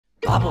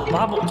Bubble,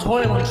 bubble,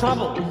 toil and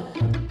trouble.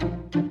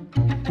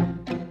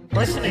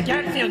 Listen to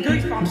Gatsby and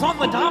Goosebumps on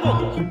the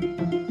double.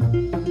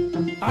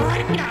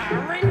 Ringa,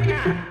 ringa,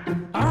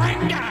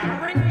 ringa,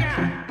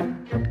 ringa.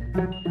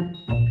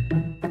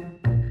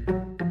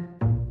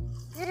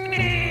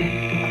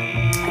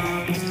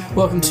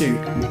 Welcome to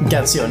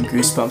Gatsby and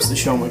Goosebumps, the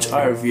show in which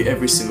I review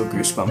every single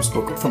Goosebumps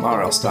book from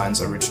R.L.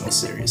 Stine's original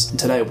series. And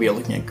today we are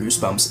looking at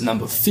Goosebumps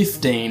number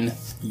 15,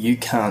 You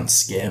Can't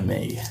Scare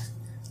Me.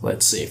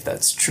 Let's see if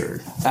that's true.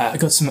 I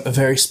got some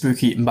very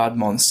spooky mud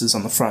monsters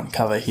on the front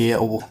cover here,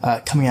 all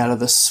coming out of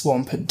the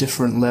swamp at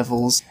different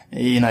levels.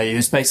 You know, it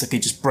was basically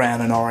just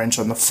brown and orange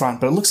on the front,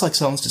 but it looks like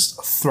someone's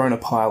just thrown a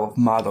pile of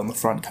mud on the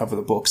front cover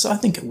of the book, so I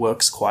think it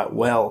works quite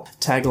well.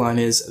 Tagline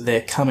is,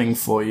 "They're coming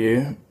for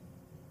you."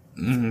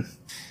 And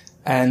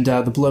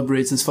the blurb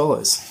reads as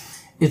follows.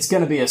 It's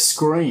gonna be a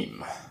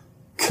scream.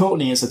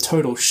 Courtney is a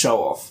total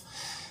show-off.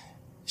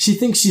 She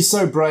thinks she's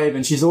so brave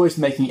and she's always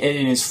making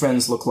Eddie and his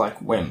friends look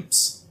like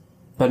wimps.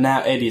 But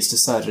now Eddie's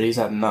decided he's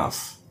had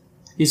enough.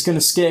 He's going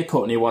to scare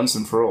Courtney once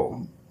and for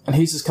all, and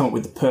he's just come up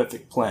with the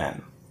perfect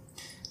plan.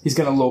 He's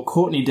going to lure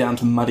Courtney down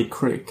to Muddy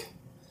Creek,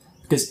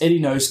 because Eddie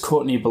knows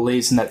Courtney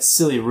believes in that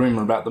silly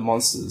rumour about the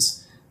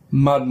monsters,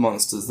 mud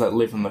monsters that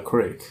live in the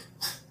creek.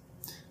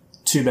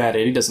 Too bad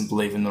Eddie doesn't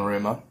believe in the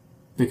rumour,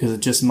 because it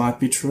just might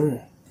be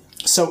true.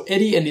 So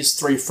Eddie and his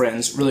three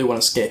friends really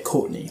want to scare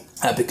Courtney,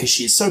 because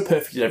she's so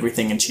perfect at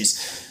everything and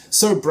she's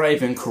so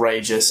brave and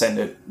courageous,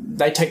 and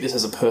they take this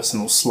as a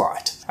personal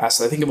slight.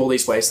 So they think of all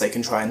these ways they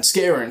can try and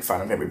scare her in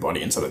front of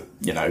everybody and sort of,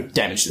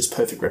 damage this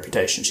perfect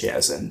reputation she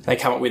has. And they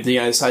come up with,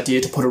 this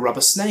idea to put a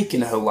rubber snake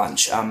in her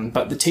lunch,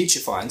 but the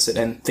teacher finds it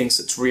and thinks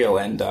it's real,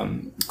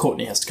 and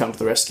Courtney has to come to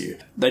the rescue.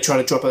 They try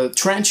to drop a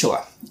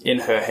tarantula in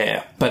her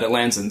hair, but it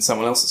lands in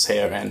someone else's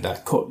hair, and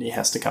Courtney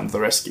has to come to the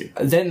rescue.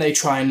 Then they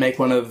try and make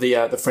one of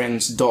the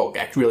friend's dog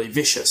act really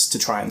vicious to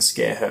try and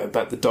scare her,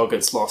 but the dog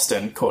gets lost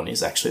and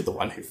Courtney's actually the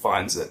one who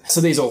finds it. So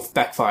these all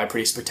backfire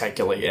pretty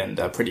spectacularly and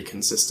pretty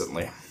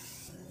consistently.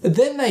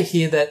 Then they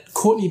hear that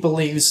Courtney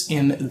believes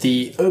in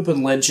the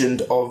urban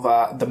legend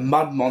of the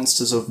mud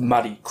monsters of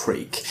Muddy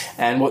Creek.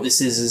 And what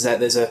this is that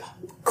there's a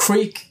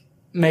creek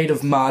made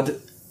of mud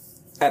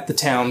at the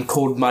town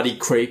called Muddy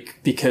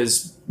Creek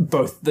because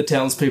both the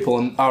townspeople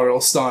and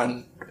R.L.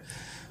 Stine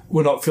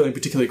were not feeling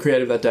particularly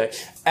creative that day.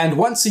 And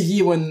once a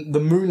year when the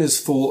moon is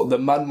full, the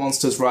mud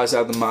monsters rise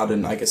out of the mud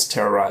and, I guess,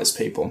 terrorise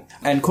people.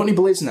 And Courtney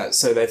believes in that,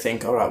 so they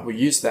think, alright, we'll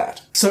use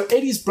that. So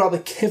Eddie's brother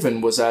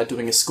Kevin was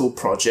doing a school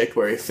project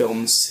where he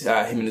films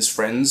him and his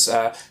friends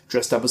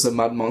dressed up as the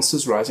mud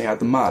monsters rising out of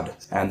the mud.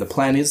 And the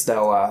plan is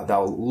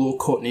they'll lure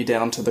Courtney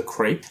down to the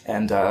creek,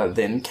 and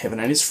then Kevin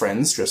and his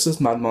friends, dressed as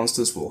mud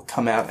monsters, will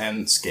come out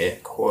and scare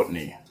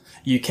Courtney.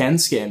 You can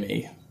scare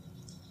me,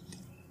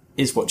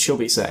 is what she'll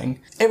be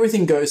saying.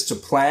 Everything goes to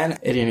plan.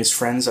 Eddie and his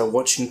friends are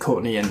watching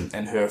Courtney and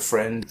her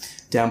friend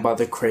down by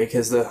the creek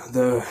as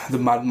the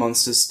mud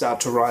monsters start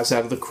to rise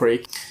out of the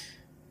creek.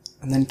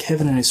 And then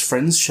Kevin and his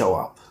friends show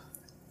up.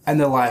 And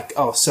they're like,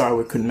 oh, sorry,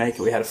 we couldn't make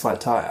it, we had a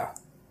flat tire.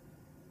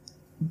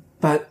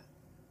 But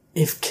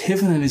if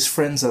Kevin and his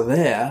friends are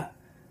there,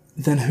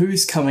 then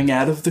who's coming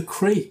out of the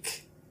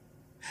creek?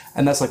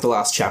 And that's like the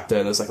last chapter,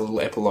 and there's like a little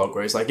epilogue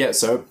where he's like,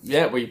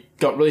 we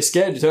got really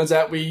scared. It turns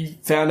out we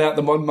found out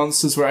the mud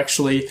monsters were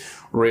actually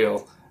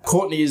real.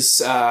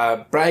 Courtney's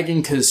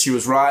bragging because she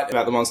was right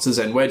about the monsters,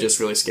 and we're just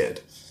really scared.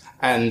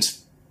 And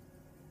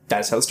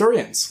that's how the story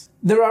ends.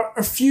 There are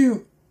a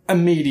few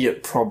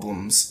immediate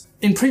problems.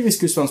 In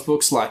previous Goosebumps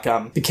books, like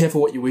Be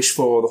Careful What You Wish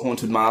For or The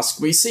Haunted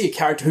Mask, we see a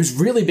character who's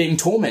really being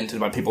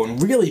tormented by people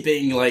and really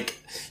being,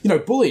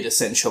 bullied,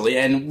 essentially,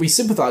 and we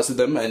sympathise with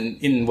them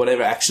and in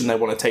whatever action they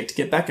want to take to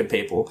get back at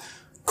people.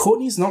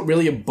 Courtney's not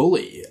really a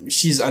bully.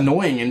 She's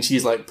annoying and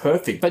she's,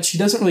 perfect, but she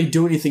doesn't really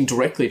do anything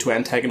directly to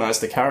antagonise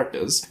the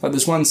characters. Like,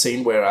 there's one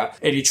scene where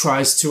Eddie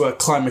tries to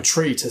climb a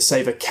tree to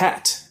save a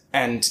cat,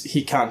 and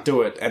he can't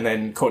do it, and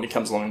then Courtney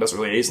comes along and does it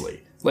really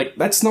easily.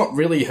 That's not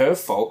really her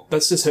fault.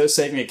 That's just her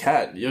saving a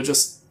cat. You're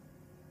just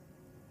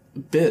a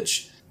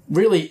bitch.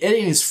 Really, Eddie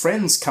and his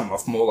friends come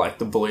off more like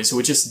the bullies who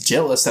are just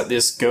jealous that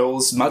this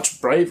girl's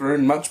much braver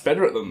and much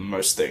better at them than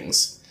most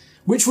things.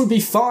 Which would be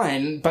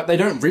fine, but they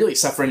don't really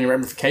suffer any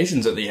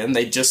ramifications at the end.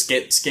 They just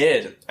get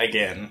scared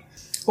again.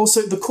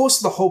 Also, the course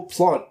of the whole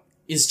plot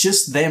is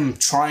just them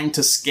trying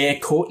to scare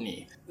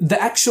Courtney.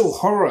 The actual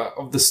horror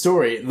of the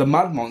story, the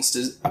mud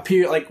monsters,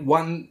 appear at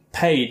one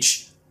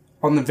page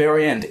on the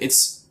very end.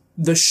 It's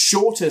the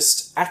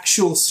shortest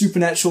actual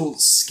supernatural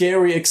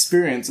scary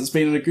experience that's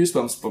been in a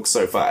Goosebumps book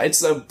so far. It's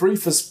the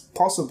briefest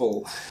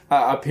possible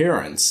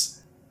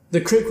appearance.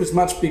 The creek was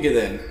much bigger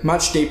then,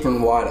 much deeper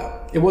and wider.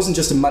 It wasn't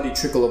just a muddy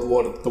trickle of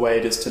water the way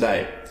it is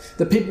today.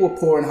 The people were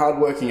poor and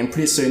hard-working, and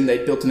pretty soon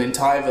they'd built an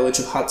entire village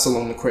of huts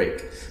along the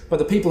creek. But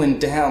the people in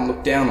town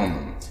looked down on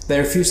them. They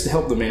refused to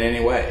help them in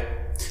any way.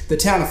 The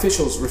town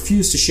officials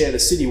refused to share the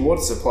city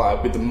water supply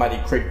with the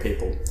Muddy Creek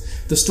people.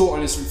 The store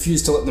owners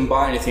refused to let them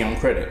buy anything on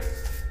credit.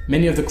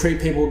 Many of the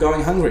Creek people were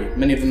going hungry,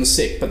 many of them were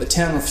sick, but the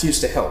town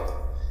refused to help.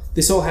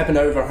 This all happened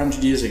over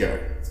 100 years ago,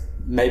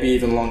 maybe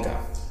even longer.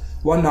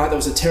 One night there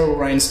was a terrible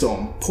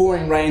rainstorm,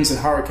 pouring rains and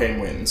hurricane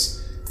winds.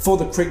 Before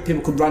the creek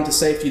people could run to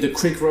safety, the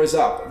creek rose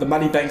up. The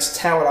muddy banks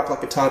towered up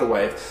like a tidal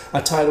wave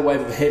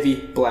of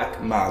heavy,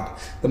 black mud.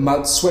 The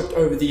mud swept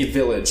over the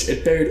village.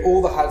 It buried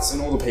all the huts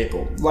and all the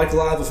people. Like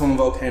lava from a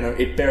volcano,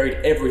 it buried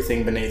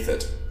everything beneath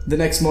it. The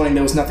next morning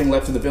there was nothing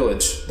left of the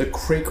village. The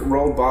creek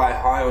rolled by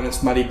high on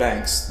its muddy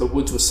banks. The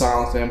woods were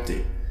silent and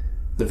empty.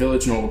 The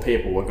village and all the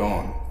people were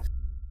gone.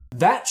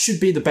 That should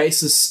be the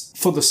basis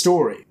for the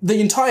story. The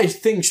entire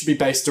thing should be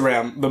based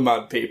around the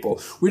mud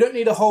people. We don't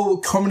need a whole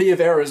comedy of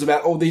errors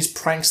about all these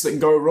pranks that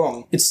go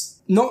wrong.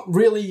 It's not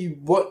really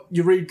what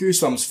you read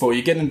Goosebumps for.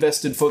 You get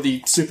invested for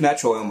the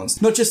supernatural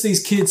elements, not just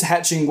these kids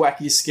hatching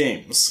wacky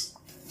schemes.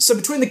 So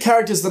between the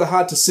characters that are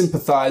hard to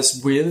sympathise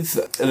with,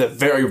 the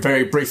very,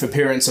 very brief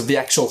appearance of the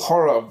actual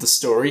horror of the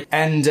story,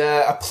 and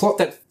a plot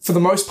that, for the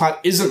most part,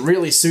 isn't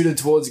really suited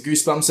towards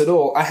Goosebumps at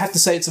all, I have to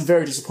say it's a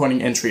very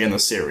disappointing entry in the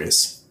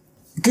series.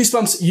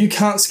 Goosebumps, You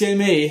Can't Scare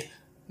Me.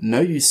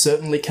 No, you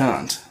certainly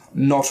can't.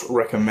 Not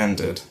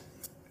recommended.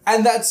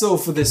 And that's all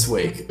for this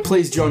week.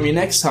 Please join me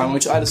next time,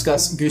 which I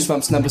discuss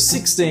Goosebumps number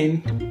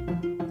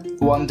 16,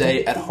 One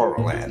Day at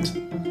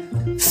Horrorland.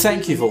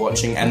 Thank you for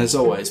watching, and as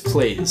always,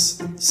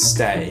 please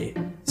stay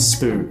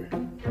spooky.